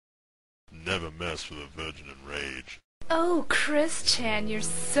never mess with a virgin in rage. Oh, Chris Chan, you're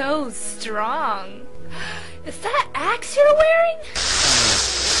so strong. Is that axe you're wearing?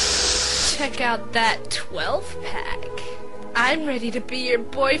 Check out that 12-pack. I'm ready to be your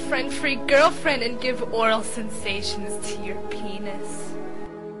boyfriend-free girlfriend and give oral sensations to your penis.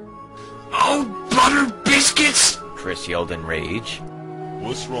 Oh, butter biscuits! Chris yelled in rage.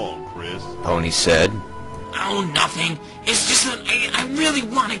 What's wrong, Chris? Pony said. Oh, nothing. It's just that I really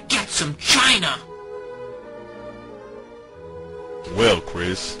want to get some China. Well,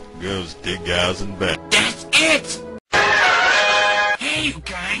 Chris, girls dig guys in bed. That's it! Hey, you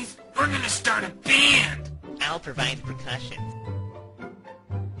guys, we're gonna start a band. I'll provide the percussion.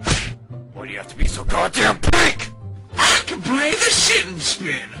 Why do you have to be so goddamn big? I can play the sit and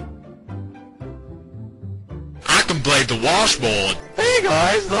spin. I can play the washboard. Hey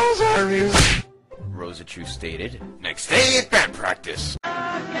guys, those are you. Sonichu stated. Next day at band practice.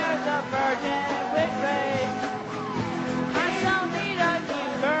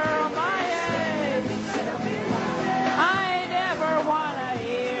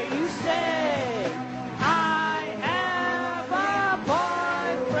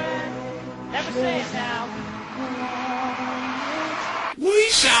 We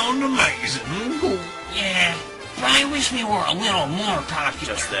sound amazing. Yeah, but I wish we were a little more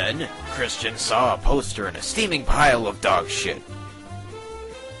popular. Just then, Christian saw a poster in a steaming pile of dog shit.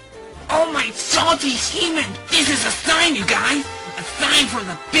 Oh, my salty semen! This is a sign, you guys! A sign from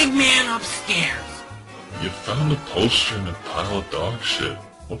the big man upstairs. You found a poster in a pile of dog shit.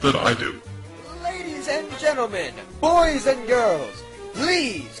 What did I do? Ladies and gentlemen, boys and girls,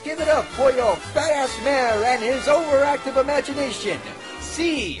 please give it up for your fat-ass mayor and his overactive imagination,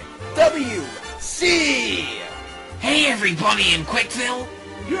 C.W.C. Hey, everybody in Quickville.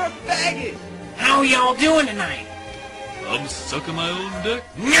 You're a faggot! How y'all doing tonight? I'm sucking my own dick.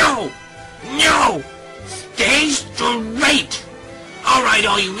 No! No! Stay straight! Alright,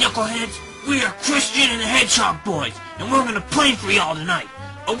 all you knuckleheads, we are Christian and the Hedgehog Boys, and we're gonna play for y'all tonight.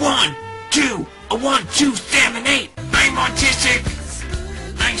 A 1, 2, a 1, 2, 7, 8. I'm autistic!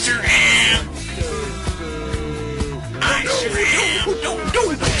 I sure am! I sure am!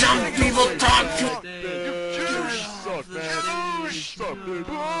 Some people talk to...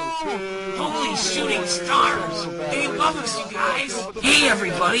 Holy shooting stars! They love us, you guys! Hey,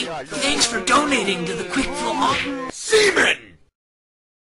 everybody! Thanks for donating to the Quickville... Seaman!